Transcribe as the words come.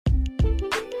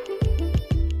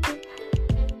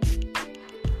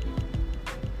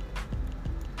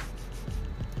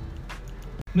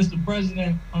Mr.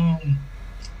 President,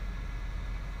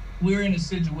 we're in a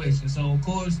situation. So, of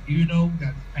course, we got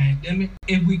the pandemic.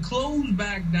 If we close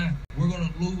back down, we're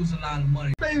going to lose a lot of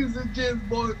money. Ladies and gents,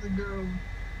 boys and girls,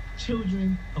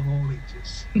 children of all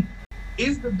ages.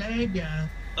 It's the bad guy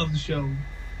of the show,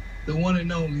 the one and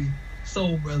only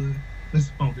soul brother,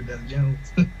 Mr. Funkadelic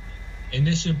Jones. And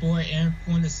this your boy, Aaron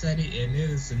Fornasetti, and it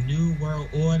is a new world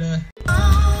order.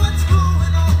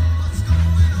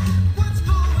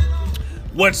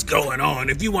 What's going on?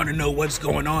 If you want to know what's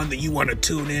going on, then you want to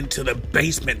tune in to the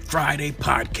Basement Friday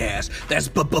podcast. That's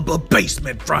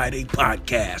Basement Friday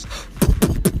podcast.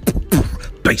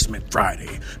 Basement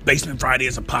Friday. Basement Friday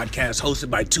is a podcast hosted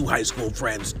by two high school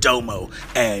friends, Domo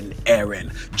and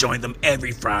Aaron. Join them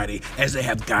every Friday as they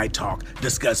have guy talk,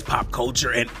 discuss pop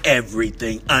culture and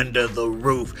everything under the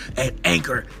roof at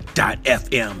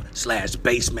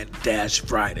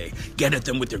anchor.fm/basement-friday. Get at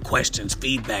them with your questions,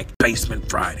 feedback,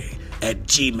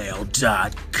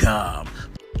 basementfriday@gmail.com.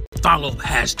 Follow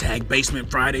hashtag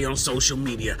Basement Friday on social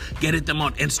media. Get at them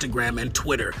on Instagram and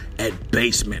Twitter at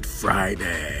Basement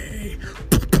Friday.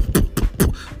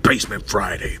 Basement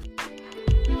Friday,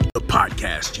 the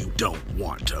podcast you don't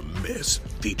want to miss,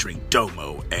 featuring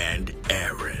Domo and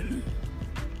Aaron.